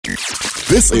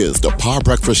This is the Power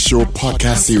Breakfast Show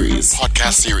podcast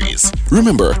series.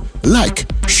 Remember, like,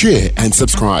 share, and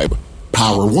subscribe.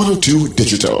 Power 102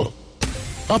 Digital.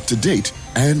 Up to date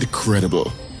and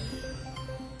credible.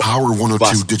 Power 102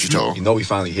 Boss, Digital. You know we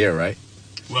finally here, right?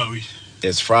 Well,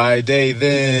 It's Friday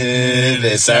then.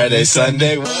 It's Saturday,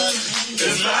 Sunday.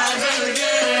 It's Friday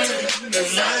again.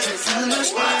 It's Friday, Sunday.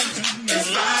 It's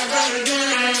Friday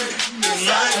again. It's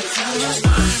Friday, Sunday.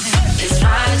 It's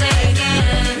Friday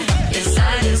again. It's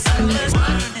Saturday, Sunday.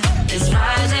 It's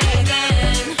Friday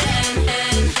again.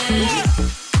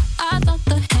 I thought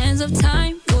the hands of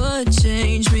time would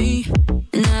change me,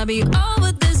 and I'll be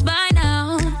over this by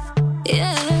now.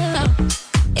 Yeah,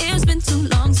 it's been too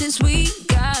long since we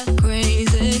got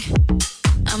crazy.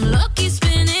 I'm lucky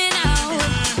spinning out.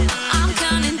 I'm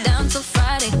counting down till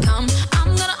Friday come.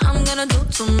 I'm gonna do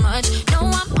too much. No,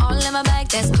 I'm all in my bag,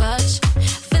 that's clutch.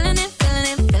 Feeling it.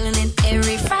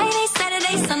 Every Friday,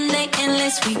 Saturday, Sunday,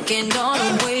 endless weekend on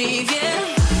a wave,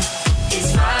 yeah.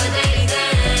 It's Friday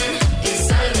again. It's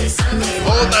Saturday, Sunday.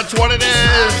 Oh, that's what it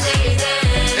is.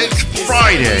 It's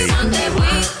Friday.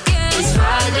 It's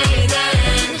Friday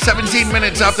again. 17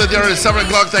 minutes after there is 7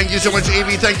 o'clock. Thank you so much,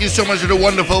 Evie. Thank you so much to the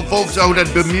wonderful folks out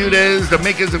at Bermuda's, the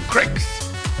makers of Cricks,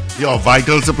 your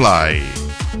vital supply.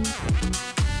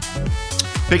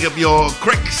 Pick up your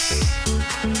Cricks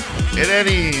in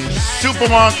any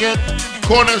supermarket,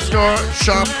 corner store,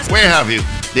 shop, where have you.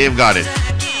 They've got it.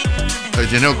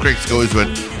 Because you know Cricks goes with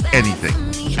anything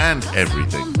and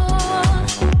everything.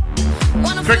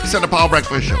 Cricks and the Power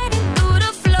Breakfast Show.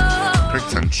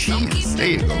 Cricks and cheese. There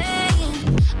you go.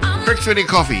 Cricks with your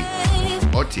coffee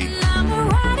or tea.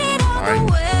 Alright.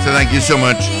 So thank you so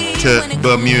much to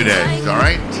Bermuda's.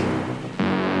 Alright.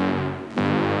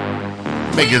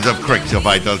 Makers of Cricks, your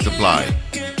vital supply.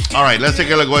 Alright, let's take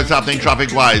a look at what's happening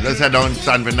traffic-wise. Let's head down to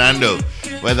San Fernando,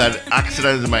 where that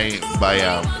accident is by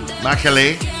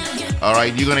Macaulay.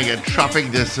 Alright, you're going to get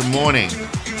traffic this morning,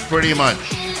 pretty much.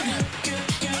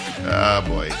 Oh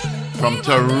boy. From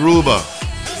Taruba,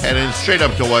 heading straight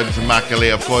up towards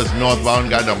Macaulay. Of course, northbound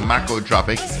got the Maco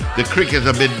traffic. The creek is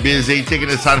a bit busy, taking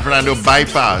the San Fernando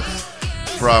bypass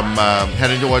from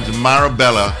heading towards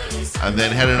Marabella and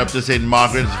then heading up to St.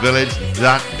 Margaret's Village.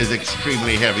 That is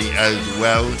extremely heavy as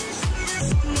well.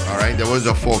 Alright, there was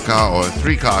a 4-car or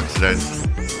 3-car accident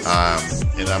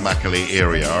in the Macaulay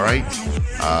area, alright?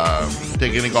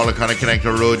 Taking the Golocana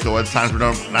Connector Road towards San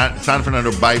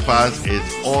Fernando bypass is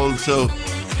also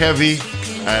heavy,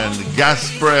 and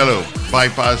Gasparello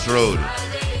bypass road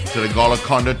to the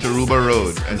Golconda Taruba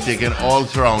Road and taking all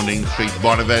surrounding streets,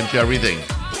 Bonaventure, everything.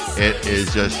 It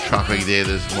is just traffic there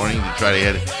this morning to try to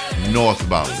head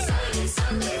northbound.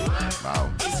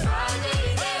 Wow.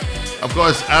 Of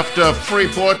course, after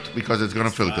Freeport, because it's going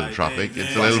to filter the traffic,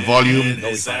 it's a little volume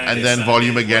and then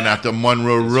volume again after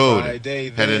Monroe Road,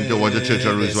 heading towards the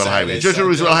Churchill Roosevelt Highway. Churchill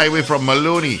Roosevelt Highway from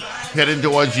Maloney, heading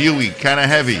towards Huey, kind of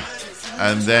heavy.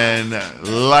 And then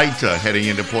lighter, heading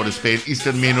into Port of Spain.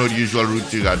 Eastern Main Road, usual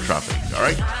route, you got traffic. All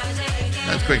right?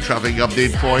 That's a quick traffic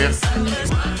update for you.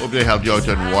 Hope they helped you out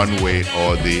in one way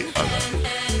or the other.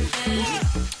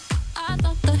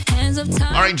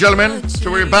 All right, gentlemen,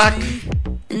 so we're back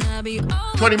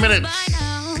 20 minutes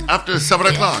after 7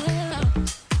 o'clock.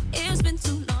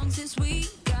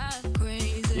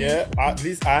 yeah, at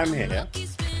least I'm here.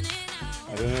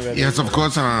 I don't know Yes, of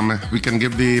course, we can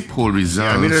give the poll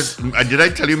results. Yeah, did I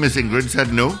tell you Miss Ingrid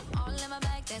said no?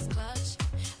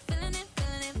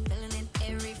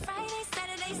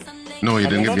 No, you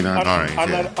didn't give me that. All right.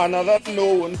 Yeah. Another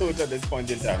no one to it at this point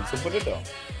in time, so put it down.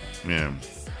 Yeah.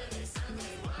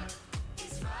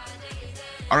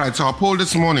 All right, so our poll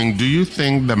this morning, do you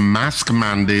think the mask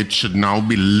mandate should now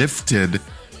be lifted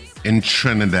in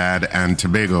Trinidad and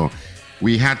Tobago?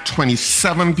 We had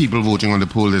 27 people voting on the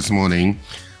poll this morning.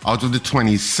 Out of the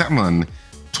 27,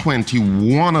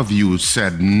 21 of you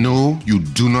said no, you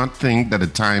do not think that the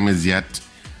time is yet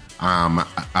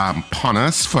upon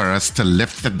us for us to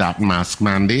lift that mask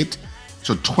mandate.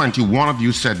 So 21 of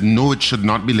you said no, it should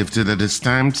not be lifted at this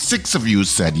time. 6 of you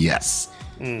said yes,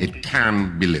 it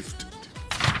can be lifted.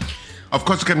 Of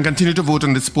course, you can continue to vote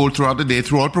on this poll throughout the day,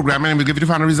 through all programming, and we'll give you the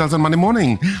final results on Monday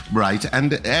morning, bright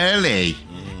and early.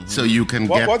 So you can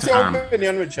get... What's your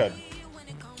opinion, Richard?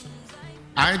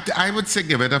 I would say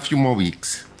give it a few more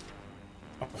weeks.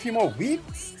 A few more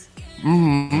weeks?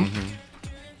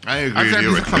 I agree with you,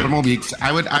 Richard. A couple more weeks.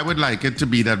 I would like it to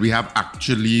be that we have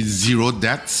actually 0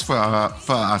 deaths for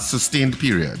a sustained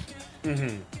period.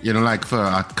 You know, like for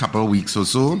a couple of weeks or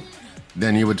so.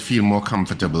 Then you would feel more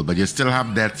comfortable. But you still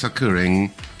have deaths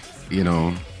occurring. You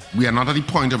know, we are not at the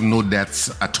point of no deaths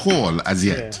at all as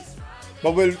yet.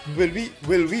 But will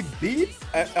we be?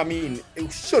 I mean,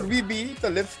 should we be to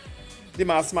lift the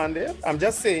mass mandate? I'm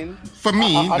just saying. For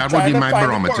me, I'm that would be trying to my find the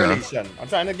barometer. correlation. I'm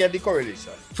trying to get the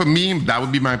correlation. For me, that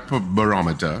would be my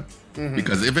barometer.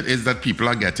 Because if it is that people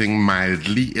are getting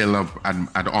mildly ill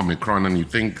at Omicron and you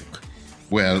think,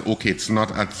 well, okay, it's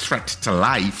not a threat to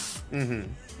life,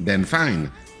 then fine.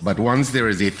 But once there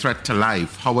is a threat to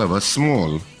life, however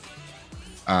small,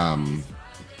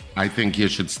 I think you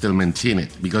should still maintain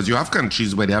it. Because you have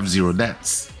countries where they have 0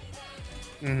 deaths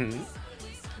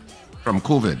from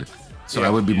COVID. So I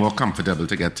would be more comfortable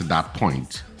to get to that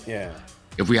point. Yeah.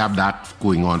 If we have that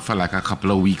going on for like a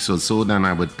couple of weeks or so, then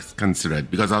I would consider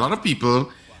it. Because a lot of people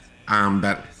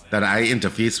that I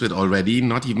interface with already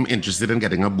not even interested in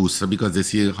getting a booster because they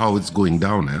see how it's going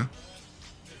down.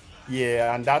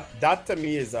 Yeah, and that to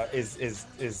me is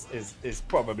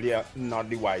probably not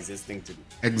the wisest thing to do.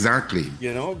 Exactly.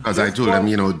 You know, because I told them,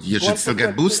 you should still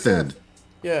get boosted.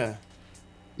 Yeah.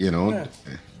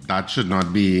 That should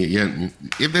not be. Yeah,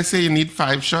 if they say you need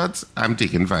 5 shots, I'm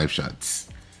taking 5 shots.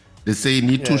 They say you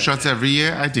need 2 shots every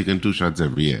year. I taking 2 shots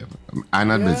every year. I'm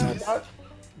not business.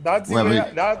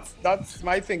 That's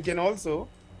my thinking also.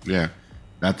 Yeah,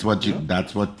 that's what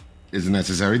is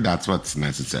necessary. That's what's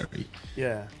necessary.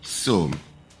 Yeah. So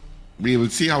we will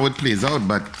see how it plays out.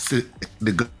 But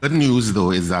the good news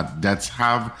though is that deaths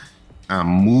have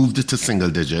moved to single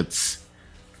digits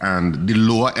and the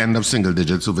lower end of single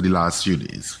digits over the last few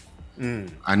days.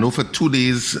 I know for 2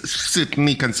 days,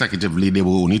 certainly consecutively, there were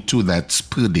only 2 deaths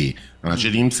per day. And I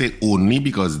shouldn't even say only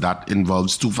because that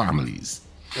involves 2 families.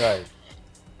 Right.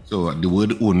 So the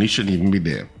word only shouldn't even be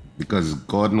there because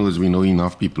God knows we know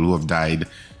enough people who have died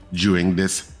during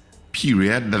this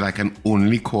period that I can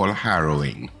only call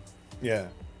harrowing. Yeah.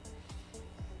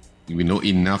 We know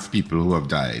enough people who have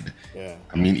died. Yeah.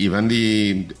 I mean, even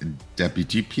the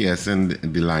deputy PS in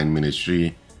the line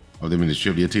ministry of the Ministry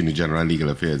of the Attorney General Legal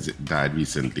Affairs died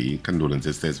recently.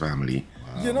 Condolences to his family.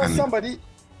 Wow.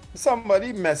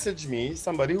 Somebody messaged me,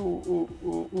 somebody who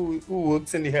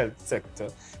works in the health sector,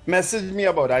 messaged me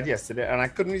about that yesterday, and I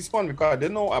couldn't respond because I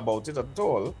didn't know about it at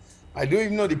all. I don't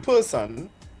even know the person.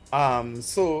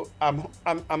 So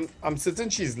I'm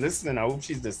certain she's listening. I hope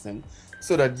she's listening,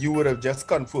 so that you would have just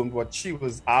confirmed what she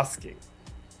was asking.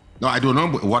 No, I don't know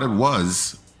what it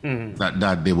was.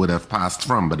 That they would have passed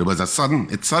from, but it's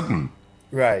sudden.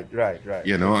 Right.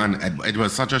 And it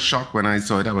was such a shock when I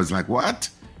saw it. I was like, what?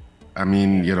 I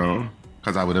mean,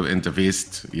 because I would have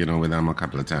interfaced, with them a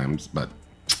couple of times, but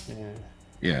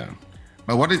yeah.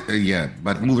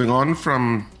 But moving on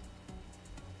from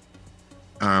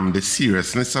the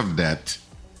seriousness of that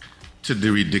to the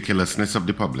ridiculousness of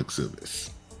the public service.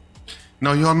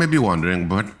 Now, you all may be wondering,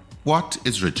 but what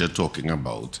is Richard talking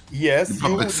about? Yes, the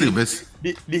public service.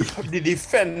 The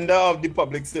defender of the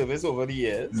public service over the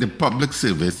years. The public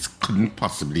service couldn't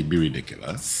possibly be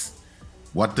ridiculous.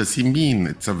 What does he mean?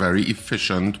 It's a very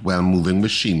efficient, well-moving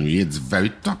machinery. It's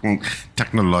very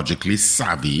technologically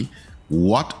savvy.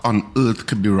 What on earth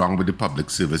could be wrong with the public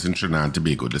service in Trinidad and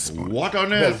Tobago this morning? What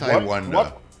on earth, I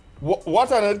wonder?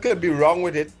 What on earth could be wrong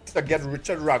with it to get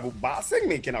Richard Raghubasing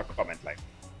making a comment like that?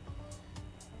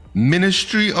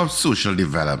 Ministry of Social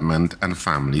Development and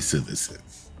Family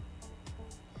Services.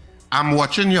 I'm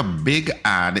watching your big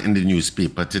ad in the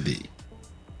newspaper today.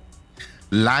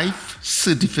 Life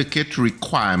certificate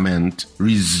requirement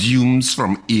resumes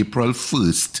from April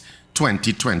 1st,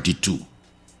 2022.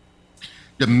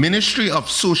 The Ministry of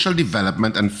Social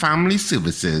Development and Family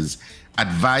Services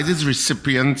advises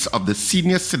recipients of the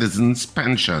senior citizens'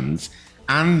 pensions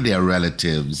and their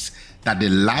relatives that the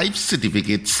life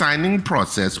certificate signing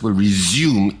process will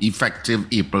resume effective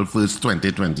April 1st,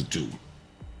 2022.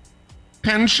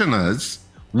 Pensioners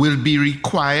will be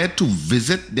required to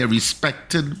visit their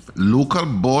respective local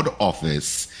board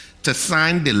office to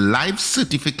sign the life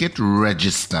certificate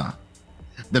register.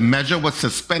 The measure was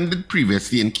suspended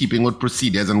previously in keeping with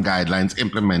procedures and guidelines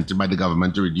implemented by the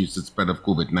government to reduce the spread of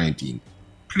COVID-19.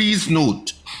 Please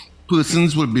note,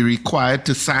 persons will be required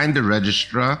to sign the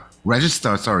register,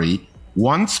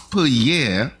 once per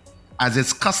year as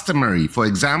is customary. For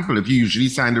example, if you usually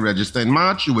sign the register in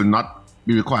March, you will not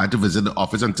be required to visit the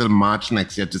office until March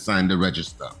next year to sign the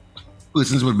register.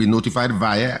 Persons will be notified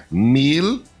via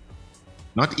mail,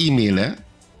 not email,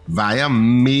 via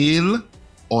mail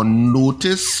or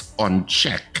notice on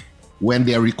check when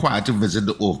they are required to visit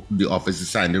the office to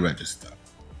sign the register.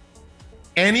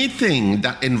 Anything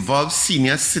that involves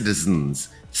senior citizens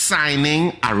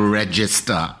signing a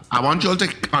register. I want you all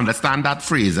to understand that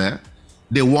phrase.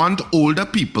 They want older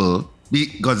people,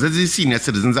 because this is senior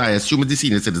citizens, I assume it's the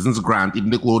senior citizens grant, even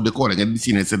though they're calling it the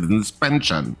senior citizens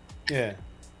pension. Yeah.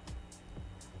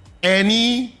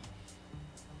 any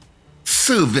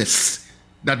service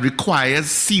that requires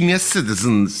senior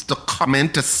citizens to come in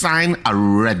to sign a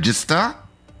register,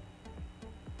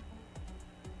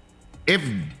 if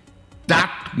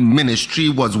that ministry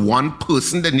was one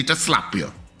person, they need to slap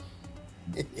you.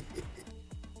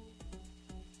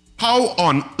 How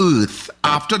on earth,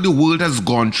 after the world has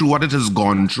gone through what it has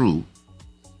gone through,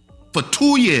 for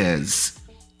 2 years,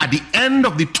 at the end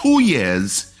of the 2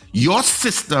 years, your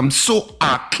system so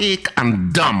archaic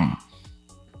and dumb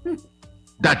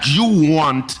that you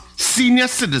want senior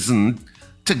citizens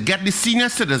to get the senior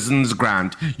citizens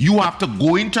grant, you have to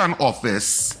go into an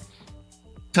office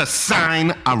to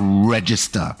sign a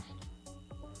register.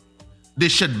 They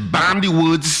should ban the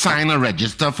words sign a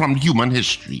register from human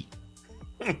history.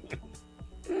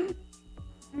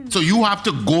 So you have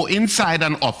to go inside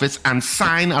an office and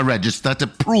sign a register to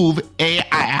prove I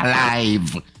am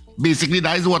alive. Basically,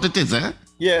 that is what it is, eh?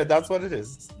 Yeah, that's what it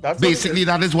is. Basically,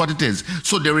 that is what it is.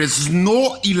 So there is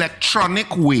no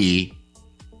electronic way,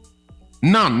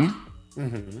 none,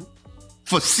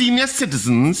 for senior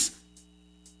citizens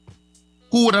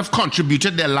who would have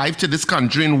contributed their life to this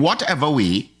country in whatever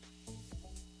way.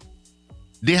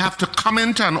 They have to come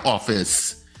into an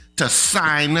office to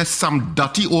sign some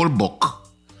dirty old book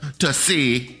to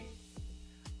say,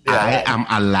 I am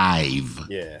alive.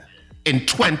 Yeah. In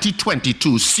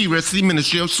 2022, seriously,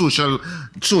 Ministry of Social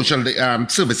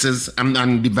Services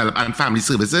and Development and Family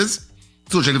Services,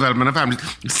 Social Development and Family,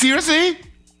 seriously?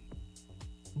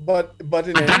 But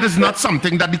And that is not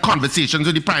something that the conversations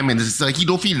with the Prime Minister, he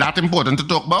don't feel that important to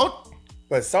talk about?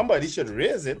 But somebody should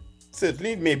raise it.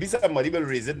 Certainly, maybe somebody will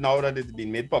raise it now that it's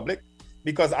been made public.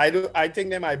 Because I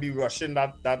think they might be rushing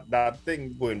that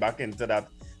thing, going back into that.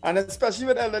 And especially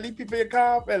with elderly people, you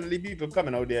can't have elderly people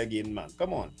coming out there again, man.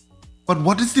 Come on. But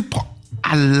what is the point?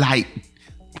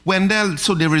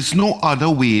 So there is no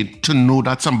other way to know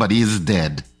that somebody is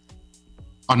dead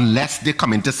unless they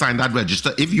come in to sign that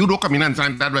register. If you don't come in and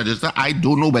sign that register, I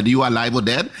don't know whether you are alive or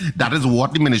dead. That is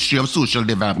what the Ministry of Social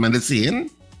Development is saying.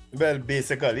 Well,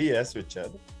 basically, yes,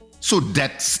 Richard. So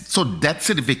death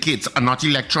certificates are not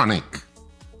electronic.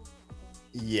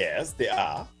 Yes, they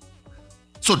are.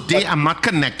 So they are not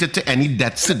connected to any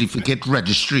death certificate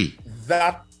registry.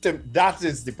 That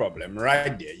is the problem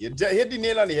right there. You hit the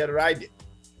nail on the head right there.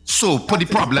 So put the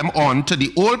problem on to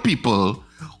the old people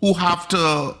who have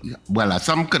to, well,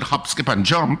 some could hop, skip, and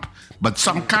jump, but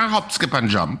some can't hop, skip, and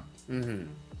jump.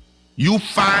 You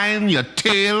find your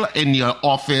tail in your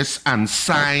office and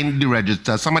sign the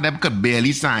register. Some of them could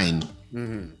barely sign.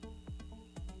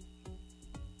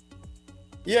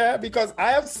 Yeah, because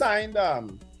I have signed, I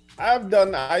have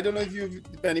done, I don't know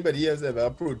if anybody has ever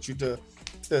approached you to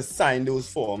sign those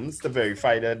forms to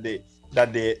verify that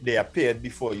they appeared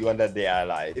before you and that they are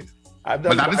alive. I've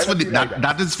done, but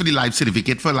that is for the life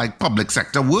certificate for like public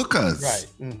sector workers.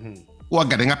 Right. Who are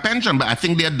getting a pension. But I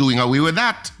think they're doing away with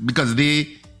that because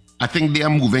I think they are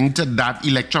moving to that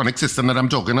electronic system that I'm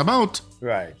talking about.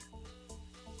 Right.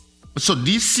 So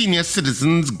these senior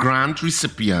citizens grant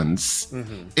recipients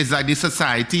is like the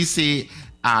society say,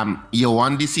 you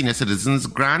want the senior citizens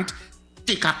grant,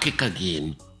 take a kick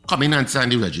again. Come in and sign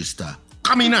the register.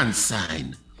 Come in and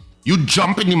sign. You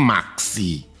jump in the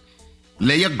maxi.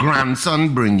 Let your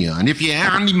grandson bring you. And if you're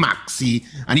on the maxi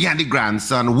and you and the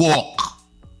grandson, walk.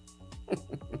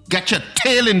 Get your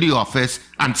tail in the office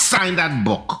and sign that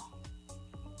book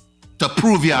to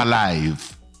prove you're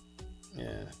alive.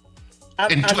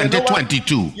 In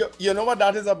 2022. You know what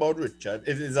that is about, Richard?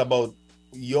 It is about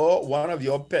one of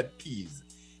your pet peeves.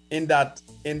 In that,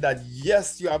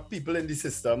 yes, you have people in the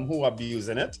system who are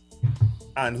abusing it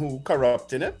and who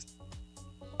corrupting it.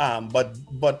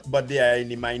 But they are in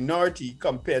the minority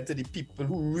compared to the people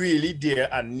who really dare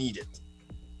and need it.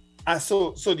 And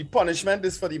so the punishment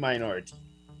is for the minority.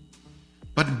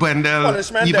 But Wendell,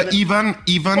 punishment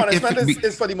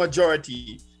is for the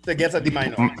majority to get at the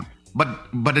minority.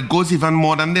 But it goes even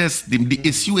more than this. The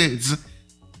issue is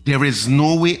there is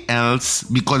no way else,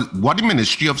 because what the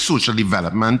Ministry of Social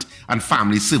Development and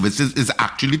Family Services is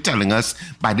actually telling us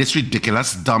by this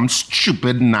ridiculous, dumb,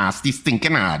 stupid, nasty,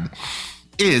 stinking ad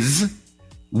is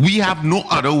we have no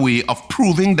other way of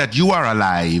proving that you are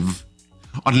alive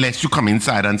unless you come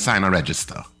inside and sign a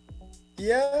register.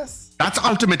 Yes. That's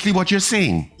ultimately what you're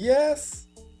saying. Yes.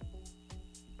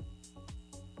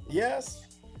 Yes.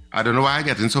 I don't know why I'm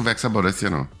getting so vexed about this, you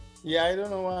know. Yeah, I don't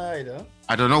know why either.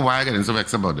 I don't know why I'm getting so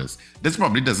vexed about this. This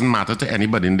probably doesn't matter to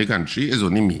anybody in the country. It's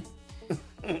only me.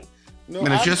 No,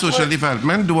 Ministry of Social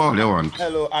Development, do all they want.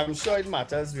 Hello, I'm sure it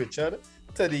matters, Richard,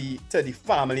 to the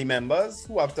family members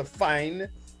who have to find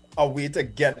a way to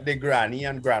get their granny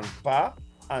and grandpa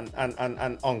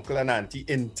and uncle and auntie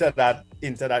into that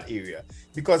area.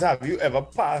 Because have you ever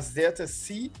passed there to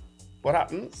see what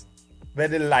happens where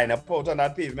they line up out on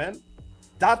that pavement?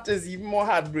 That is even more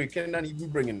heartbreaking than even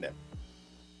bringing them.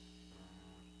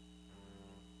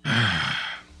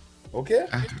 Okay?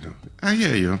 I don't know. I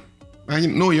hear you.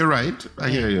 No, you're right. I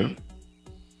hear you.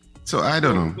 So I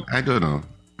don't know.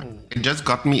 It just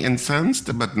got me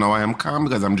incensed, but now I am calm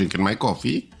because I'm drinking my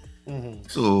coffee.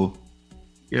 So,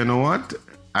 you know what?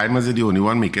 I must be the only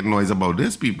one making noise about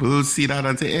this. People see that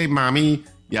and say, hey, mommy,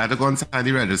 you have to go inside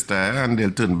the register, and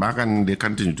they'll turn back and they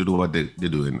continue to do what they're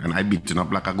doing. And I beaten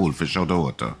up like a goldfish out of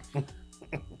water.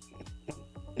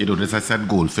 You notice I said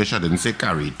goldfish, I didn't say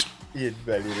carrot. You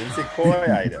didn't say koi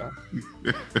either.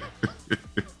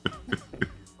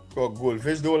 Because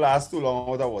goldfish don't last too long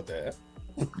out of water.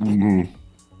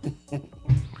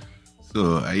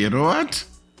 So, you know what?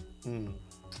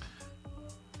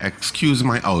 Excuse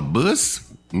my outburst.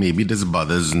 Maybe this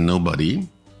bothers nobody.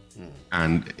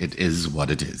 And it is what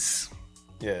it is.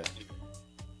 Yeah.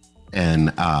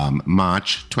 In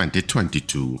March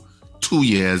 2022, 2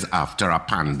 years after a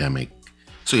pandemic.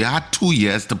 So you had 2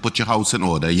 years to put your house in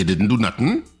order. You didn't do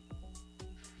nothing.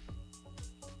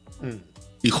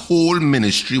 The whole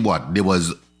ministry,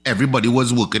 everybody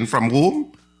was working from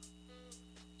home,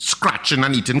 scratching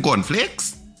and eating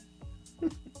cornflakes.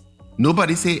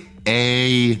 Nobody say,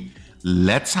 hey,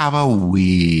 let's have a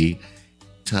way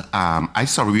to, I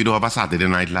sorry we don't have a Saturday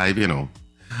Night Live, you know.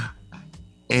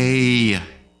 Hey,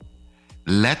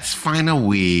 let's find a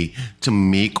way to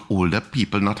make older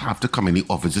people not have to come in the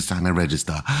office to sign a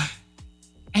register.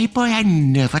 Hey boy, I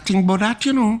never think about that,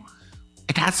 you know.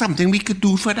 It has something we could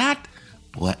do for that.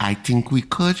 Boy, I think we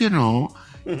could, you know.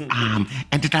 And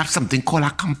it have something called a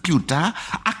computer.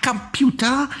 A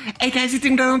computer? It has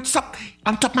sitting down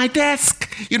on top of my desk.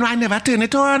 You know, I never turn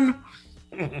it on.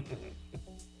 You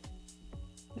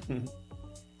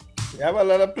have a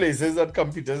lot of places that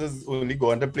computers is only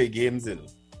going to play games in.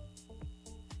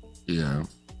 Yeah.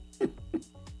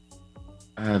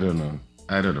 I don't know.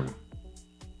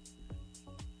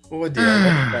 Oh dear,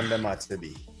 what can the matter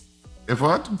be? If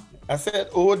what? I said,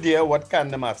 oh dear, what can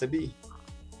the matter be?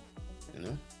 You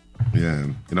know? Yeah.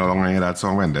 You know how long I hear that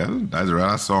song, Wendell? That's a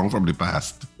real song from the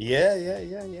past. Yeah.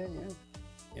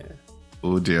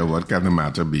 Oh dear, what can the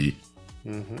matter be?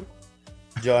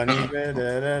 Johnny,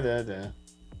 da.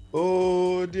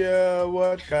 Oh dear,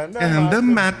 what can the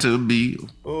matter be?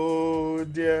 Oh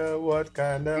dear, what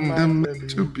can the The matter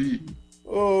matter be? be?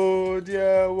 Oh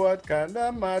dear, what can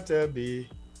the matter be?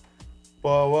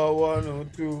 Power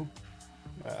 102.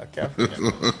 I can't forget.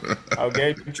 I'll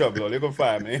get in trouble. They go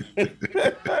fire me.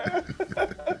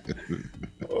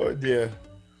 Oh dear.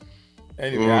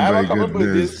 Anyway, Oh I have my a couple of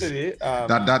birthdays goodness. today.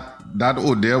 That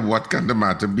oh dear, what can the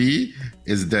matter be?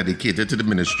 Is dedicated to the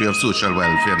Ministry of Social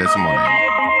Welfare this morning.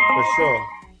 For sure.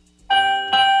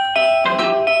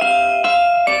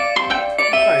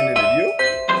 Finding it, you?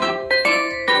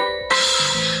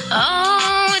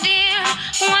 Oh dear,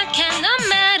 what can the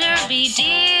matter be,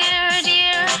 dear?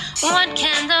 What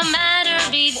can the matter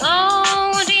be?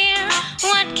 Oh dear,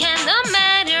 what can the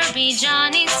matter be?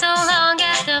 Johnny so long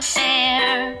at the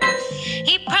fair.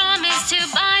 He promised to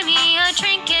buy me a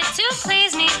trinket to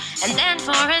please me, and then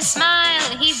for a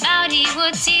smile he vowed he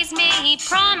would tease me. He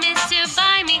promised to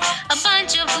buy me a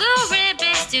bunch of blue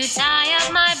ribbons to tie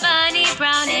up my bunny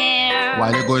brown hair.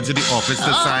 While you're going to the office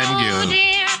to sign, Oh girl.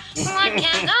 dear, what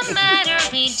can the matter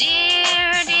be,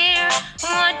 dear?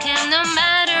 What can the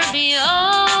matter be?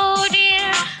 Oh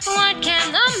dear, what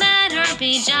can the matter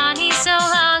be? Johnny so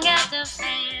long at the fair.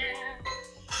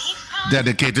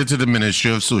 Dedicated to the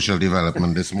Ministry of Social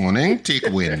Development this morning. Take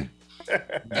win.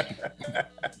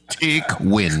 Take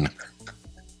win.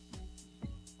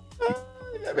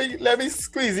 Let me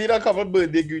squeeze in a couple of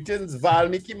birthday greetings.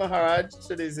 Valmiki Maharaj,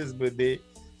 today's his birthday.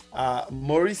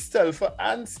 Maurice Telfer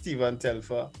and Stephen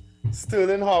Telfer.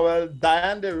 Sterling Howell,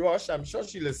 Diane DeRoche, I'm sure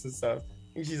she listens to us.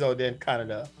 I think she's out there in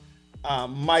Canada.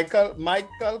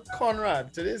 Michael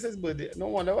Conrad, today's his birthday. No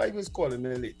wonder why he was calling me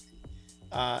lately.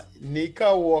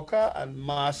 Nika Walker and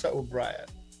Marsha O'Brien.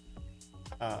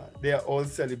 They are all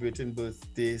celebrating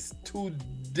birthdays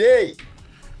today.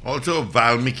 Also,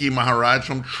 Valmiki Maharaj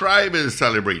from Tribe is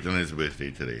celebrating his birthday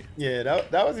today. Yeah,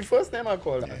 that was the first name I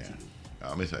called. Yeah.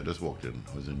 Actually. I just walked in.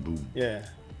 I was in Boom. Yeah.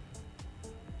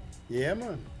 Yeah,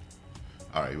 man.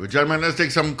 All right, well, gentlemen, let's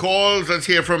take some calls. Let's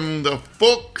hear from the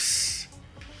folks.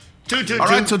 222. All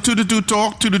right, so 222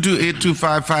 talk,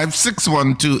 222-8255,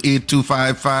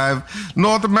 612-8255.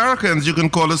 North Americans, you can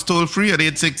call us toll free at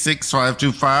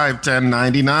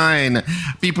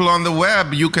 866-525-1099. People on the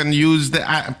web, you can use the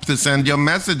app to send your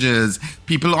messages.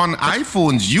 People on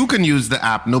iPhones, you can use the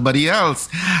app, nobody else.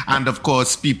 And of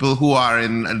course, people who are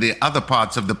in the other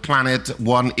parts of the planet,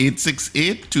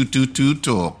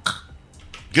 1-868-222-TALK.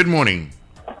 Good morning.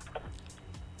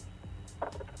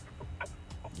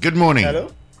 Good morning.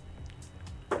 Hello?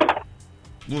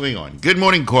 Moving on. Good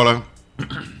morning, caller.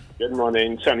 Good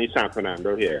morning, Sonny San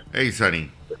Fernando here. Hey,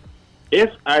 Sonny. If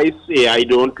I say I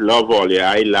don't love all you,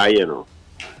 I lie, you know.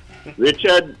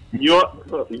 Richard, you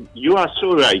are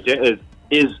so right. It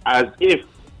is as if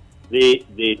they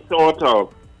thought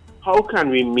of how can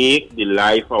we make the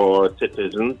life of our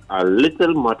citizens a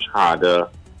little much harder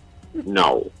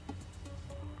now.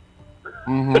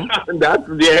 Mm-hmm. That's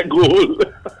their goal.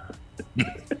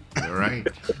 All right.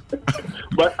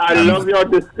 But I love your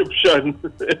description.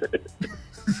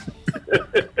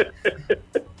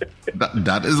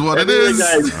 That is what Anyway, it is.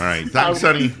 guys, All right. Thanks,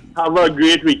 Sonny. have a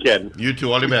great weekend. You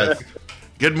too. All the best.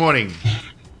 Good morning.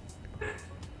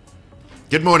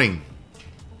 Good morning.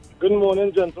 Good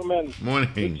morning, gentlemen. Morning.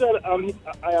 Richard,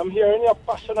 I am hearing your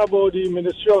passion about the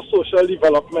Ministry of Social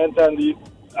Development and the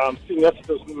Senior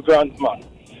Citizen Grant Man.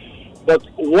 But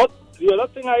the other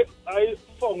thing I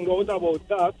found out about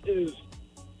that is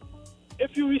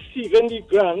if you receiving the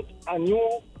grant and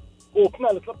you open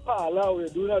a little parlor or you're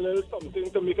doing a little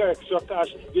something to make an extra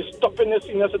cash, you're stopping the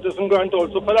Senior Citizen Grant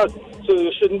also for that. So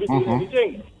you shouldn't be doing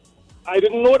anything. I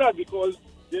didn't know that because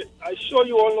I'm sure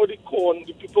you all know the corn,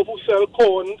 the people who sell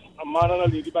corn, a man and a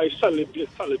lady by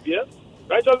Salibia.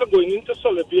 Right as they're going into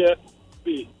Salibia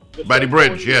Bay. By the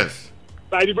bridge, yes.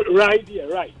 By the right there,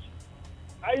 right.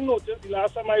 I noticed the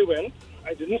last time I went,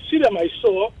 I didn't see them. I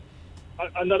saw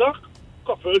another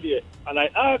couple there, and I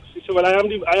asked. He said, "Well, I am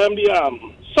the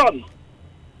son,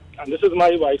 and this is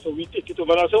my wife." So we take it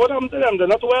over. And I said, "What happened to them? They're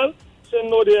not well." Saying,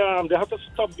 "No, they have to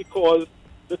stop because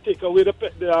they take away the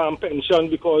pension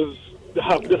because they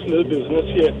have this little business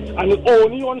here, and it's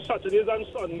only on Saturdays and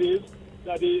Sundays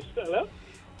that they sell it.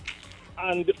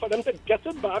 And for them to get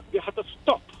it back, they have to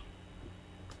stop."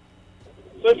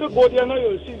 So if you go there now,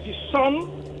 you'll see the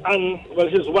son and, well,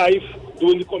 his wife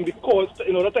doing the course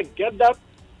in order to get that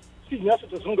senior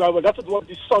citizen grant. Well, that's what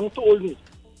the son told me.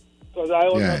 Because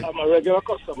I'm a regular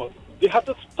customer. They have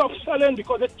to stop selling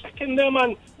because they're checking them,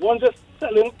 and once they're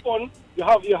selling fund, you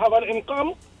have an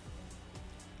income.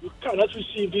 You cannot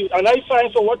receive the, and I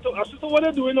find, so what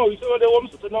they're doing now? You say, well, they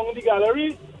want to sit down in the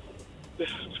gallery.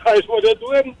 That's what they're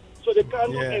doing. So they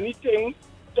can't do anything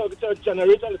to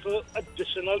generate a little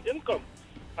additional income.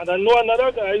 And I know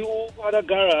another guy who had a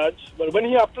garage, but when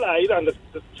he applied and the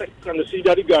see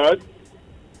that the garage,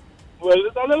 well,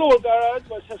 it's a little old garage,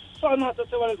 but his son had to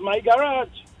say, well, it's my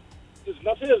garage. It's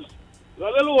not his. It's a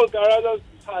little old garage that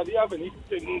hardly have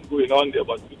anything going on there,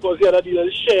 but because he had a little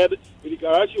shed with the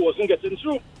garage, he wasn't getting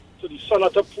through. So the son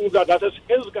had to prove that is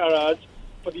his garage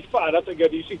for the father to get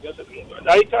the senior citizen grant.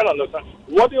 I can't understand.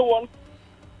 What they want,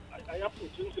 I am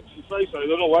pushing 65, so I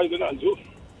don't know why they're not do.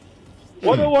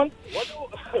 What they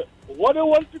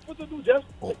want people to do, just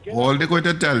all they're going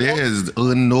to tell you is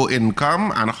earn no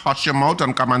income and hush your mouth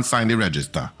and come and sign the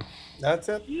register. That's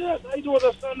it? Yes, I do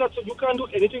understand that. So you can't do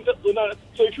anything to do that.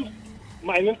 So if you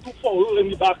mining too foul in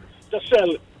the back to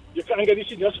sell, you can't get the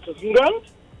senior citizen grant.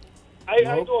 I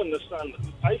don't understand.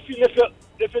 I feel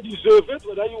if you deserve it,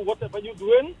 whatever you're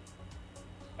doing,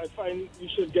 I find you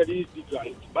should get the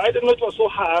grant. But I didn't know it was so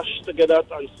harsh to get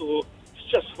that and so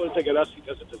stressful to get that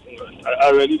senior citizen grant. I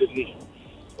really didn't know.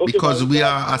 Okay, because we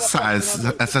are a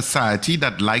society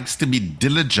that likes to be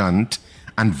diligent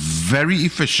and very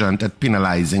efficient at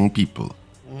penalizing people.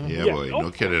 Yeah, boy,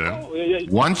 no kidding. Huh?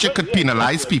 Once you could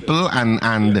penalize people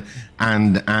and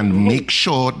make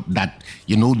sure that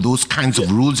those kinds of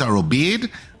rules are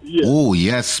obeyed. Oh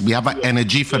yes, we have an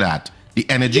energy for that. The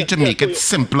energy to make it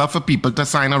simpler for people to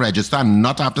sign a register and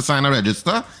not have to sign a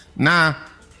register. Nah,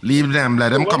 leave them.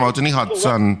 Let them come out in the hot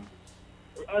sun.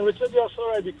 And Richard, you're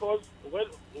so right, because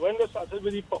when they started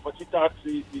with the property tax,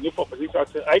 the new property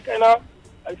tax, I kind of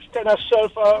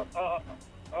self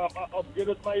upgrade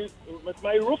with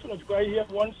my roof, because I hear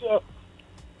once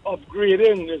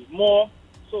upgrading is more,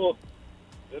 so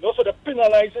so they're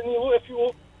penalizing you if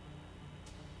you.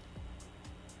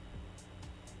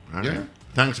 Okay.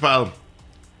 Thanks, pal.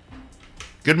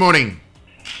 Good morning.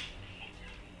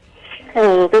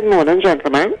 Hello, good morning,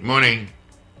 gentlemen. Morning.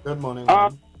 Good morning.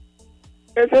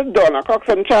 Is it Donna Cox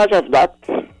in charge of that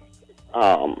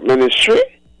ministry?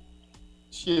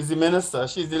 She's the minister.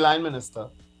 She's the line minister.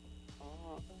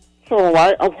 So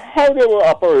how they were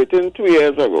operating 2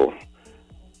 years ago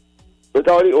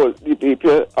without the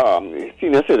people,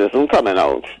 senior citizens coming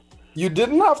out? You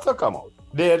didn't have to come out.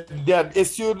 They had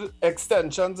issued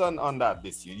extensions on that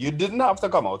this year. You didn't have to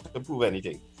come out to prove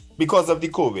anything because of the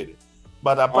COVID.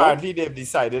 But apparently they've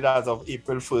decided as of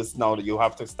April 1st now that you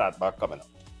have to start back coming out.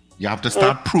 You have to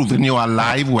start proving you are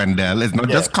alive, Wendell. It's not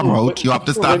just come out. You have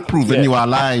to start proving you are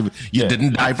alive. You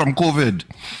didn't die from COVID.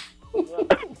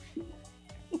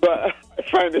 But I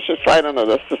find they should find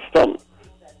another system.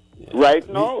 Right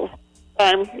now,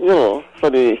 for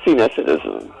the senior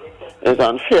citizens. It's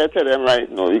unfair to them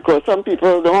right now because some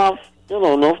people don't have,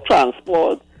 no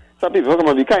transport. Some people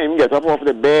can't even get up off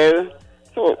the bed.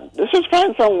 So they should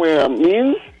find somewhere, a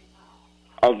means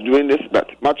of doing this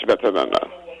much better than that.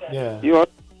 Yeah. You are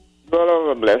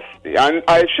blessed. And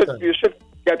you should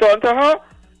get on to her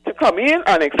to come in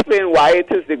and explain why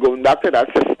it is they're going back to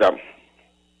that system.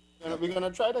 We're going to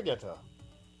try to get her.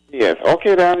 Yes.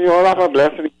 Okay, then. You all have a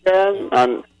blessed weekend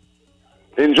and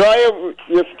enjoy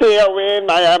your stay away in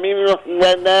Miami,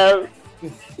 Wendell.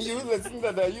 You listen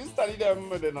to that. You study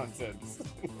them with the nonsense.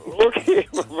 Okay.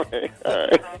 Bye-bye.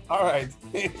 All right.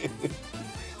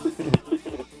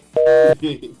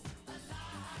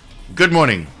 Good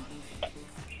morning.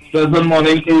 Pleasant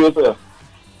morning to you, sir.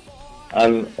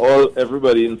 And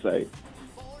everybody inside.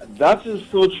 That is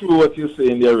so true what you're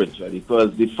saying there, Richard,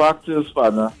 because the fact is,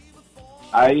 partner,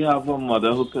 I have a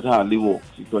mother who could hardly walk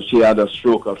because she had a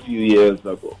stroke a few years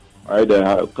ago. Right, they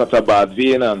cut a bad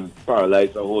vein and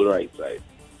paralyzed the whole right side.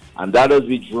 And that is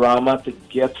the drama to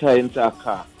get her into a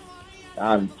car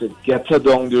and to get her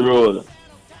down the road,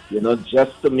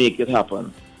 just to make it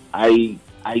happen. I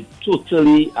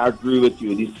totally agree with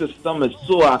you. The system is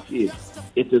so archaic.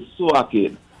 It is so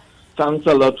archaic. Thanks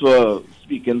a lot for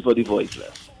speaking for the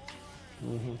voiceless.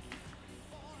 Mm-hmm.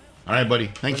 All right, buddy.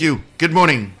 Thank you. Good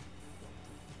morning.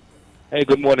 Hey,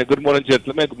 good morning. Good morning,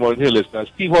 gentlemen. Good morning, hey, listeners.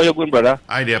 Steve, how you doing, brother?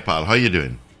 Hi there, pal. How you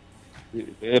doing?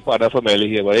 Hey, partner family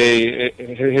here. But hey,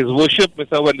 his worship,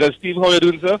 Mr. Wendell. Steve, how you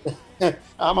doing, sir?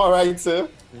 I'm all right, sir.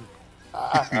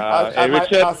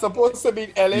 I'm supposed to be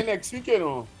in LA next week,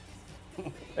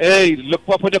 Hey, look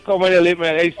what you come in LA,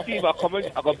 man. Hey, Steve, I'm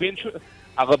going to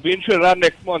be in Trinidad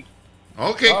next month.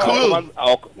 Okay, cool.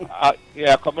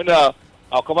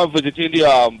 I'll come and visit in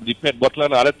the pet butler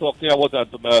and I'll talk to you about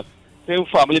that. Same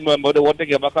family member, they want to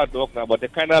get back a dog now, but they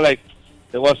kind of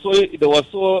they were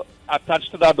so attached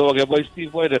to that dog, boy,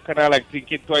 Steve, boy, they kind of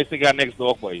thinking twice to get next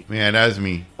dog, boy. Yeah, that's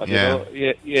me. But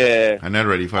yeah. I'm not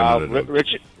ready for another dog.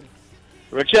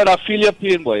 Richard, I feel your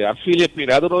pain, boy. I feel your pain.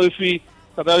 I don't know if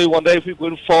sometimes we wonder if we're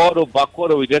going forward or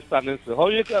backward or we just standing still. How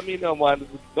you can, man,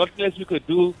 not less we could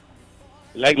do,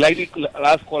 like the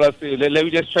last caller said, let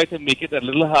me just try to make it a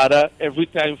little harder every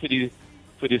time for the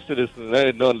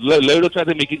citizens. No, let me try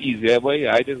to make it easier, boy.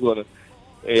 I just want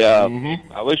to.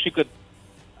 I wish you could,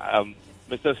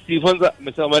 Mr. Stevens,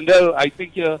 Mr. Wendell. I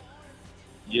think you're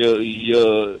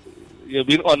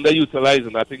being underutilized,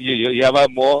 and I think you have a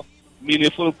more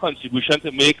meaningful contribution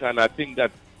to make. And I think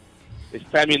that it's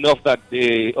time enough that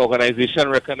the organization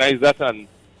recognize that, and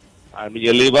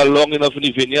you labor long enough in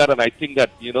the vineyard. And I think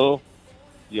that you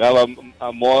have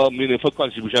a more meaningful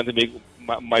contribution to make,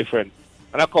 my friend.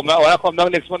 When I come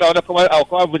down next month, I'll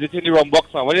come and visit in the rum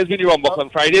box. When is the rum box on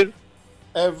Fridays?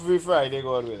 Every Friday,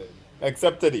 God willing,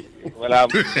 except today. Well, I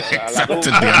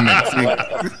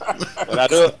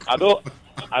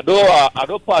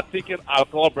don't partake in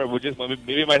alcohol beverages.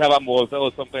 Maybe might have a Malta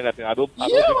or something like that. I don't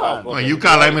drink alcohol. You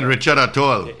can't lie with Richard at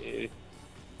all.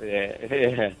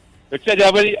 Yeah. Richard, you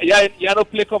have no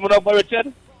play coming up,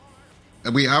 Richard?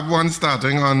 We have one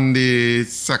starting on the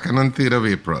 2nd and 3rd of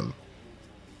April.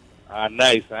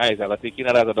 Nice. I was thinking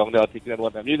that as a dog. I was thinking that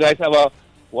one time. You guys have a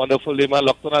wonderful day, man.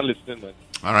 Locked on and listening, man.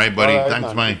 All right, buddy. All right, thanks,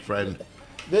 man. my friend.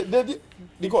 Did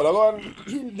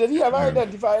he ever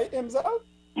identify himself?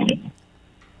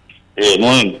 Hey,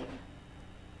 morning.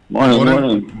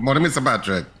 Morning, Mr.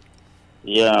 Patrick.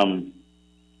 Yeah,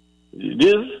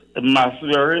 this mass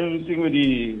wearing thing with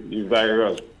the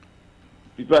virus.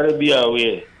 People have to be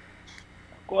aware.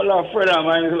 Call a friend of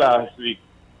mine last week.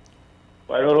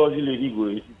 I don't know how the lady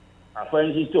goes. I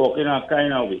find she's talking a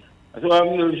kind of way. I said, I'm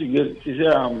going to get. She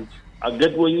said, I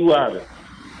get what you are. I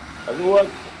said, what? I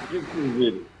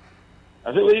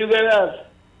said, where you get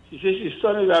that? She said, his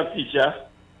son is a teacher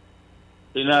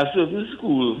in a certain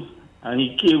school, and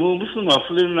he came home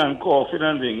snuffling and coughing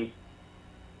and things.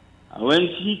 And when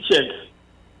she checked,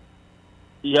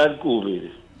 he had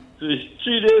COVID. So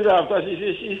 3 days after, she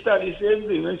said she started the same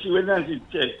thing. When she went and she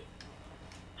checked,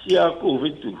 she had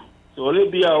COVID too. So only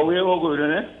be aware of what's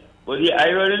going on. But the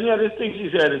irony of this thing, she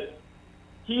said,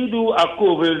 he do a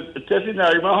COVID test in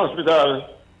Harriman Hospital,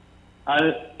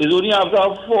 and it's only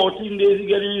after 14 days he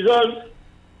get the result.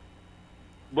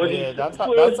 But Yeah,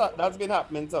 the that's been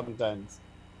happening sometimes.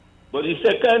 But the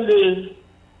second day,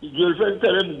 his girlfriend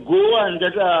tell him go and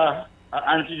get a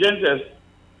antigen test,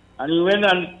 and he went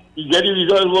and he get the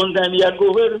result one time he had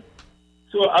COVID.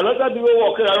 So a lot of people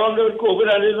walking around with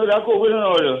COVID and they know that COVID and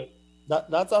all.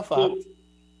 That's a fact.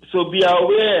 So be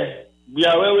aware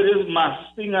with this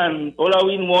mask thing and all of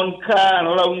we in one car and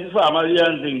all of we in family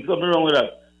and things. Something wrong with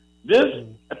that. This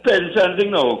pension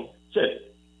thing now, check.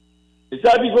 It's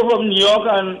that people from New York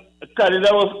and Canada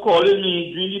was calling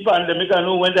me during the pandemic and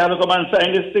know when they had to come and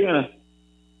sign this thing.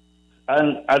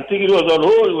 And I think it was on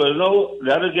hold. Well, no,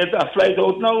 they had to get a flight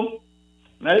out now.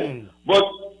 Right? But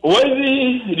what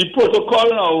is the protocol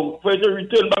now for you to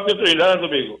return back to Trinidad and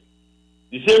Tobago?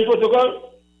 The same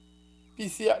protocol?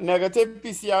 Negative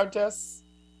PCR test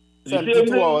The 72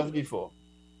 same hours before.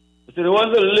 So they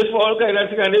want to lift all kind of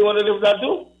thing and they want to lift that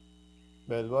too?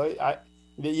 Well, boy,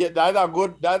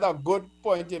 that's a good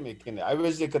point you're making. I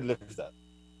wish they could lift that.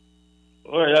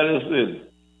 All right, I understand.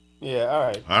 Yeah, all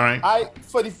right. All right.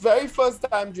 For the very first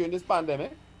time during this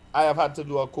pandemic, I have had to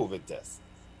do a COVID test.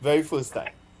 Very first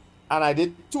time. And I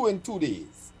did 2 in 2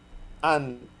 days.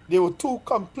 And they were 2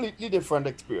 completely different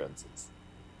experiences.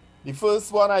 The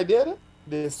first one I did,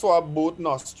 they swabbed both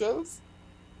nostrils,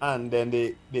 and then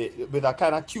they with a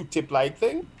kind of Q-tip like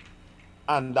thing,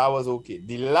 and that was okay.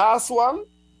 The last one,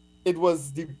 it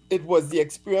was the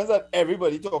experience that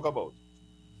everybody talk about.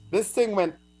 This thing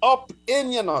went up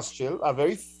in your nostril, a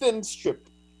very thin strip,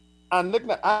 and look,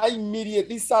 I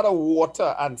immediately started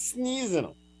water and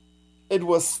sneezing. It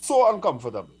was so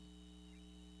uncomfortable,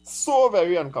 so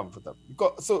very uncomfortable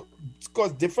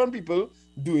because different people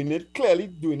clearly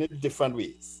doing it different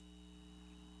ways.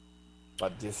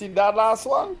 But you see that last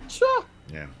one? Sure.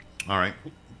 Yeah. All right.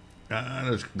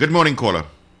 Good morning, caller.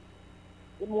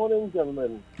 Good morning,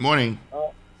 gentlemen. Morning.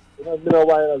 It has been a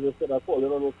while, as I said, I called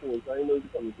in on the phone, so I know it's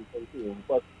coming to something.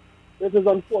 But it is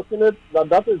unfortunate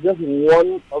that is just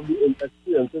one of the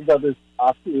experiences that is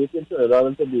archaic in Trinidad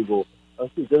and Tobago. I'm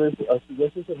speaking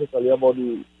specifically about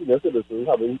the senior citizens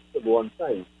having to go on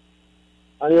time.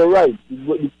 And you're right.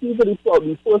 The key to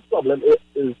the first problem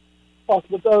is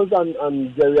hospitals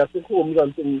and geriatric homes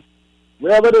and things.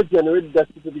 Wherever they generate death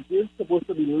certificates, supposed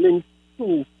to be linked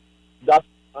to that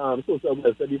social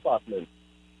welfare department.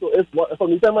 So if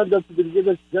from the time a death certificate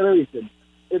is generated,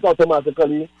 it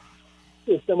automatically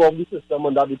takes them off the system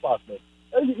on that department.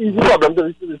 It's an easy problem to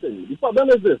resolve. The problem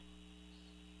is this.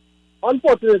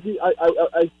 Unfortunately,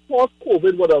 I thought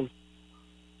COVID would have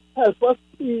helped us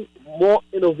see more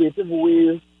innovative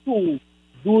ways to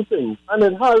do things, and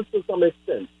it has to some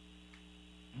extent.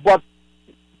 But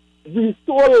we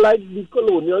so like the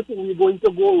colonial thing, we're going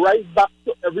to go right back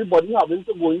to everybody having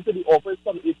to go into the office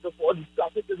from 8 to 4. The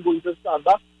traffic is going to start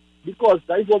back because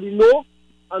that's what we know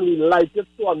and we like it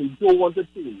so, and we don't want to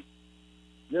change.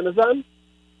 You understand?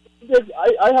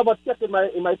 I have a check in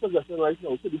my possession right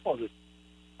now to deposit.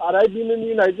 Had I been in the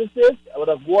United States, I would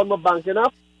have gone my banking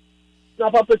app,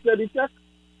 snap a picture of the check,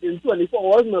 in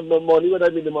 24 hours, my money would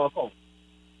have been in my account.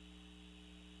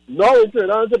 Now in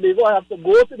Trinidad and Tobago, I have to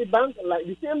go to the bank, like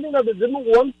the same thing that they didn't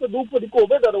want to do for the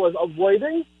COVID that I was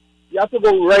avoiding, you have to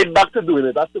go right back to doing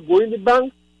it. I have to go in the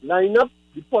bank, line up,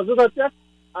 deposit a check,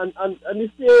 and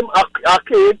the same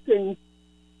archaic thing.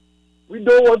 We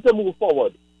don't want to move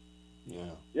forward.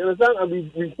 Yeah. You understand? And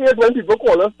we hate when people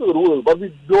call us to rule, but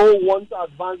we don't want to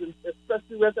advance,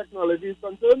 especially where technology is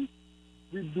concerned.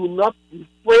 We do not be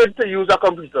afraid to use a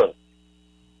computer.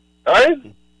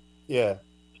 Alright? Yeah.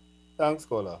 Thanks,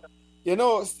 caller. You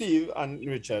know, Steve and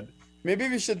Richard, maybe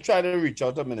we should try to reach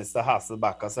out to Minister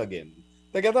Hasselbachus again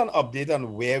to get an update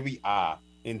on where we are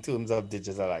in terms of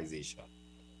digitalization.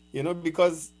 You know,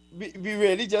 because we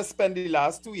really just spent the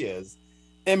last 2 years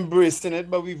embracing it,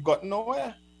 but we've got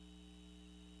nowhere.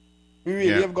 We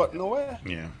really have got nowhere.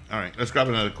 Yeah. All right. Let's grab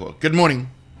another call. Good morning.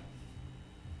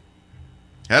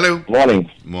 Hello.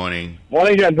 Morning. Morning.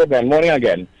 Morning, gentlemen. Morning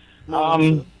again. First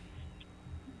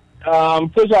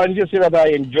of all, I need to say that I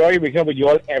enjoy waking up with you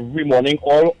all every morning,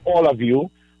 all of you.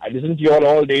 I listen to you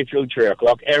all day till 3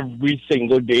 o'clock every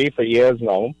single day for years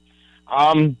now.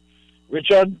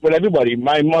 Richard, well, everybody,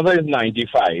 my mother is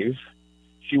 95.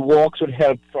 She walks with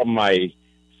help from my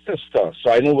sister,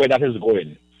 so I know where that is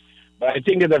going. But I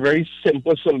think it's a very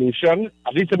simple solution.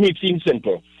 At least to me, it seems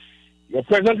simple. Your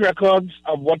present records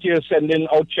of what you're sending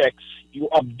out checks, you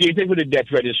update it with the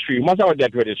debt registry. You must have a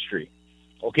debt registry,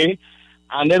 okay?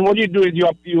 And then what you do is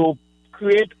you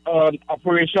create an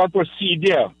operational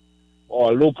procedure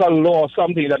or local law or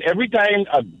something that every time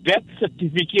a death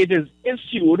certificate is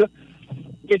issued,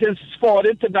 it is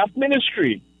forwarded to that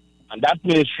ministry, and that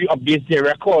ministry updates their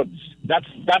records. That's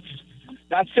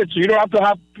it. So you don't have to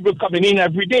have people coming in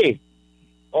every day,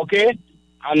 okay?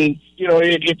 And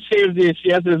it saves the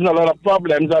CSs a lot of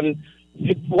problems. And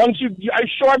I'm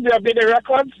sure if they update their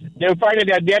records, they'll find that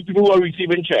there are dead people who are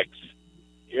receiving checks.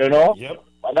 Yep.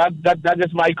 But that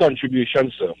is my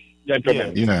contribution, sir.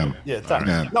 Gentlemen.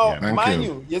 Thanks. Now,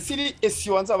 mind you see the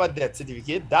issuance of a death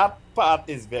certificate, that part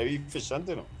is very efficient,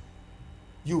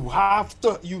 You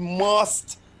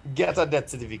must get a death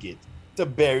certificate to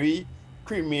bury,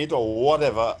 cremate, or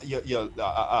whatever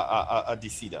a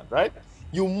decedent, right?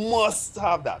 You must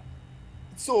have that.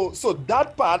 So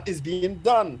that part is being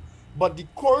done. But the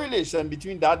correlation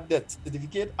between that death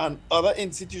certificate and other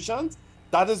institutions,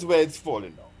 that is where it's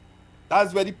falling down.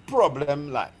 That's where the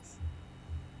problem lies.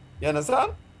 You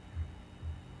understand?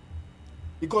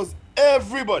 Because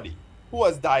everybody who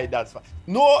has died, that's fine.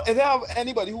 No, if they have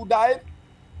anybody who died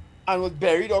and was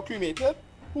buried or cremated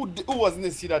who wasn't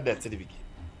issued a death certificate.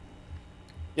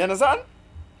 You understand?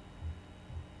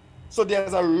 So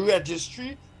there's a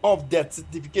registry of death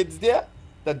certificates there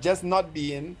that just not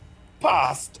being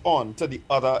passed on to the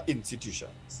other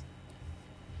institutions.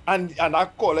 And our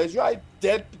caller is right.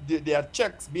 There are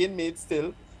checks being made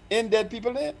still in dead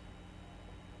people name.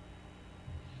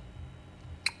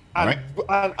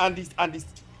 And the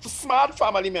smart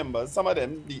family members, some of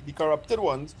them, the corrupted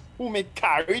ones, who may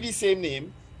carry the same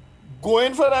name,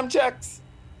 going for them checks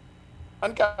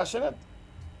and cashing it.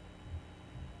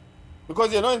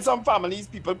 Because in some families,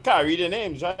 people carry their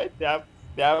names, right? They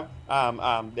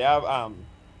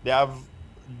have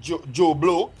Joe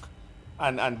Bloke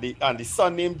and the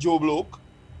son named Joe Bloke.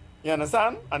 You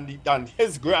understand? And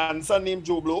his grandson named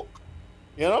Joe Bloke.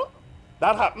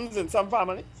 That happens in some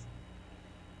families.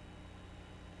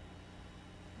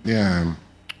 Yeah.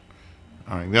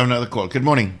 All right, we have another call. Good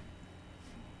morning.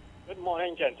 Good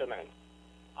morning, gentlemen.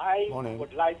 I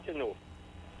would like to know,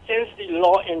 since the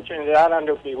law in Trinidad and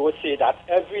Tobago say that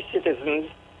every citizen,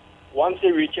 once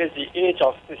he reaches the age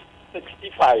of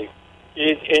 65,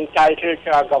 is entitled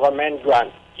to a government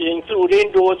grant,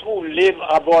 including those who live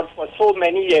abroad for so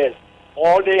many years,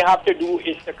 all they have to do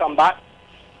is to come back,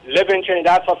 live in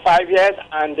Trinidad for 5 years,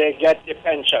 and they get the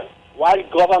pension. While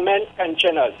government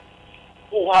pensioners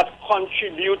who have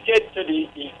contributed to the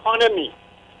economy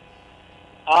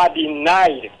are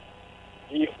denied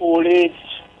the old age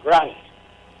grant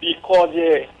because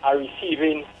they are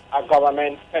receiving a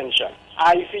government pension.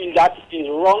 I feel that is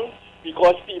wrong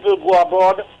because people go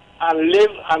abroad and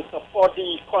live and support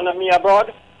the economy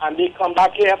abroad, and they come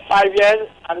back here 5 years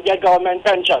and get government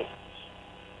pension.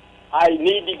 I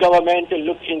need the government to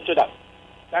look into that.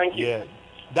 Thank you. Yeah,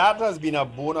 that has been a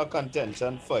bone of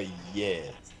contention for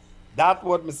years. That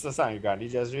what Mr. Sangani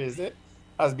just raised it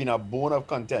has been a bone of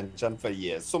contention for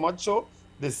years. So much so,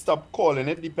 they stopped calling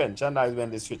it the pension. That's when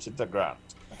they switch it to grant.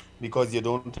 Because you're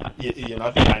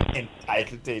not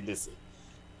entitled to this.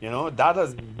 That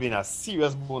has been a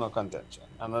serious bone of contention.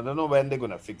 And I don't know when they're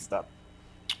going to fix that.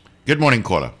 Good morning,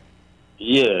 caller.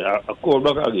 Yeah, I call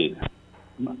back again.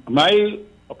 My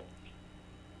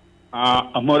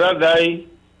mother died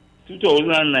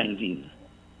 2019.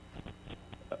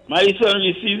 My son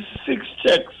received 6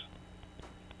 checks.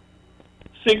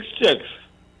 6 checks.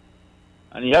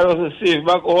 And he had to save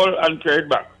back all and carry it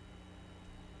back.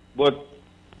 But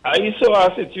I saw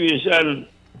a situation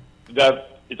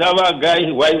that it have a guy,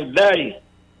 his wife died.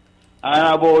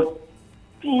 And about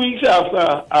 2 weeks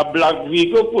after, a black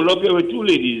vehicle pulled up here with 2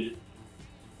 ladies.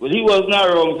 But he was not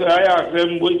wrong, so I asked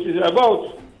them what it is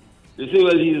about. They say,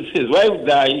 well, his wife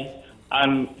died,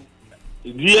 and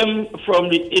them from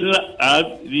the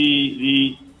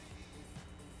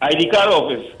ID card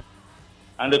office,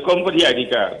 and they come for the ID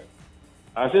card.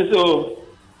 I said, so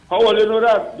how will you know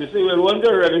that? They say, well, once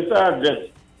they register address,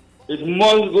 it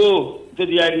must go to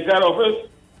the ID card office.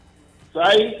 So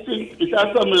I think it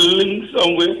has some link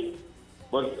somewhere,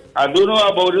 but I don't know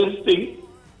about this thing.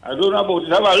 I don't know about it.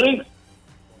 Have a link.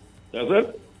 That's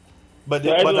it. But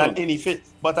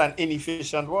an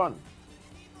inefficient one.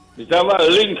 It have a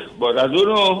link, but I don't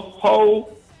know how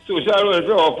social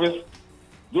welfare office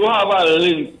do have a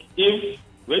link. If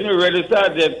when you register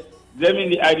that them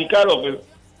in the ID card office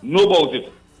know about it,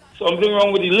 something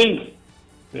wrong with the link.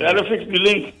 They have to fix the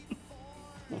link.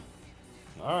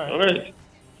 All right. All right.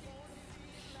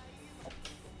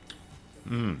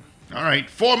 All right,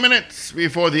 4 minutes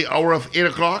before the hour of 8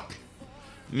 o'clock.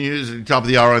 News at the top of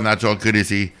the hour, and that's all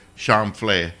courtesy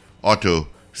Champlain Auto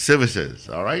Services.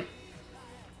 All right.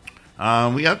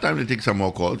 We have time to take some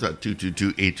more calls at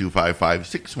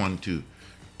 222-8255,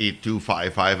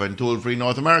 612-8255, and toll-free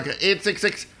North America,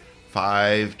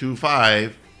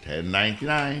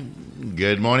 866-525-1099.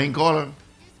 Good morning, caller.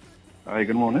 Hi,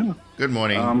 good morning. Good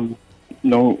morning.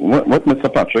 What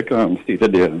Mr. Patrick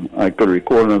stated there, I could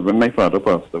recall when my father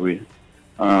passed away,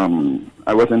 I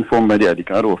was informed by the ID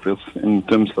card office in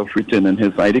terms of returning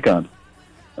his ID card,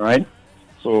 right?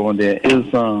 So there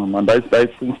is, and that's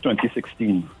since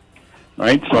 2016,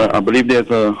 right? So I believe there's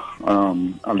a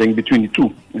link between the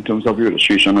two in terms of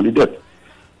registration and the death.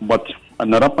 But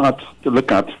another part to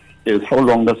look at is how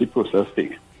long does the process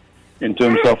take in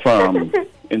terms of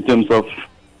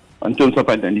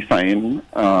identifying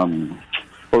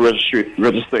or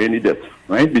registering the debt,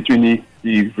 right, between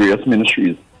the various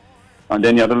ministries. And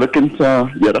then you have to look into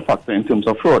the other factor in terms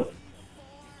of fraud.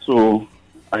 So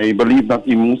I believe that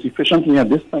the most efficiently at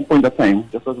this point of time,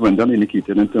 just as Wendell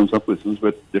indicated, in terms of persons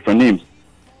with different names.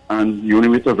 And the only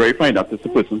way to verify that is the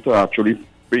person to actually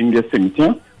bring their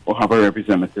signature or have a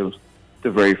representative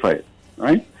to verify it,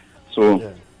 right?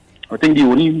 So I think the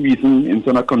only reason in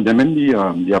terms of condemning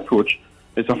the approach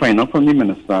is to find out from the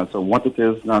minister so what it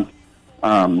is that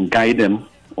guide them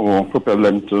or propel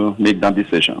them to make that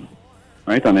decision,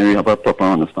 right? And then we have a proper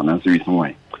understanding. That's the reason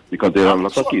why. Because there are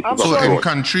lots of cases. So in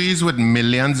countries with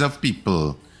millions of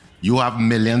people, you have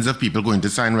millions of people going to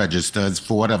sign registers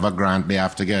for whatever grant they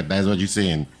have to get. That's what you're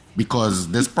saying. Because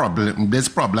this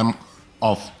problem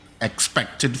of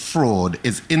expected fraud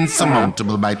is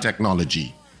insurmountable by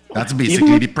technology. That's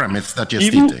basically the premise that you're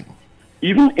stating.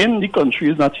 Even in the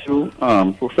countries that you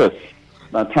profess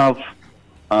that have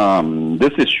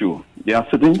this issue, there are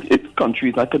certain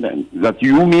countries that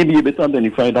you may be able to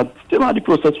identify that still are the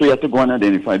process where you have to go and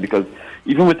identify, because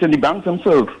even within the banks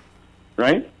themselves,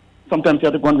 right, sometimes you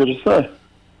have to go and register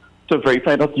to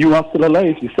verify that you are still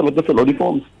alive. You still have to fill out the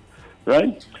forms,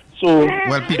 right? So,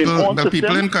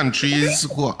 people in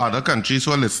other countries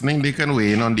who are listening, they can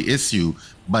weigh in on the issue,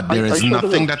 but there is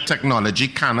nothing that technology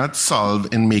cannot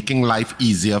solve in making life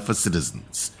easier for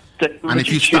citizens. And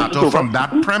if you start off from that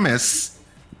premise,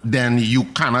 then you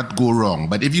cannot go wrong.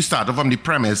 But if you start off from the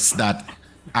premise that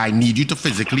I need you to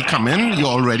physically come in, you're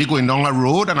already going down a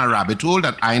road and a rabbit hole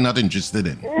that I'm not interested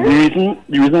in. The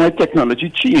reason why technology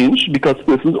changed, because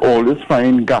persons always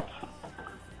find gaps,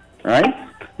 right?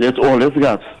 There's always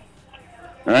gaps.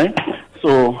 Right?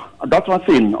 So that's what I'm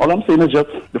saying. All I'm saying is just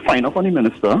the fine up on the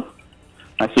minister.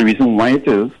 That's the reason why it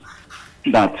is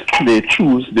that they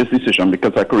choose this decision,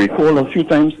 because I could recall a few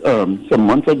times some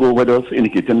months ago where they was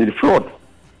indicating the fraud,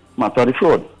 matter of the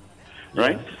fraud.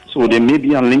 Right? So there may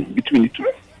be a link between the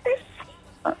two.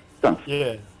 Thanks.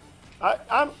 Yeah.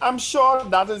 I'm sure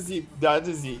that is the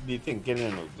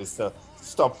thinking, just to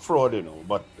stop fraud,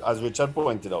 but as Richard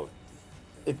pointed out,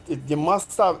 it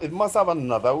must have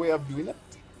another way of doing it,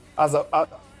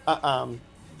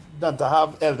 than to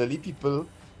have elderly people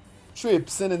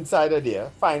traipsing inside of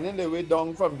there, finding their way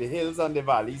down from the hills and the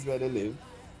valleys where they live.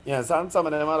 You understand? Some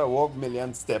of them have to walk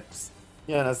million steps.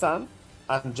 You understand?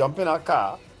 And jump in a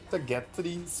car to get to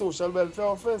the social welfare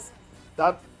office.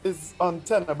 That is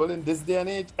untenable in this day and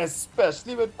age,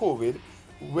 especially with COVID,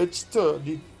 which, to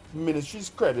the ministry's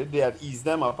credit, they had eased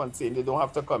them up and saying they don't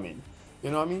have to come in.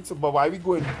 You know what I mean? So, but why are we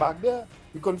going back there?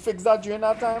 We couldn't fix that during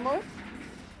that time, right?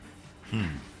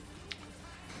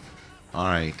 All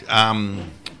right.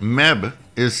 Meb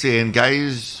is saying,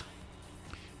 guys,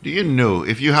 do you know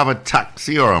if you have a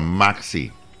taxi or a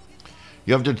maxi,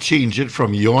 you have to change it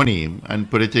from your name and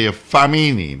put it to your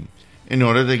family name in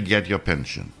order to get your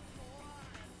pension?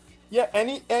 Yeah,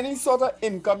 any sort of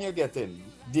income you're getting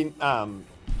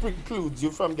precludes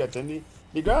you from getting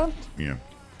the grant. Yeah.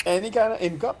 Any kind of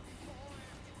income.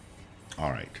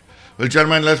 All right. Well,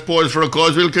 gentlemen, let's pause for a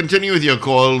cause. We'll continue with your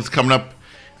calls coming up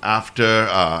after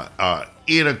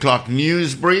 8 o'clock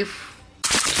news brief.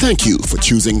 Thank you for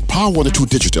choosing Power 102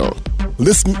 Digital.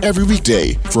 Listen every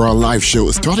weekday for our live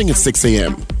show starting at 6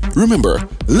 a.m. Remember,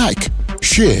 like,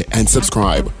 share, and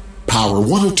subscribe. Power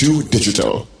 102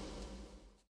 Digital.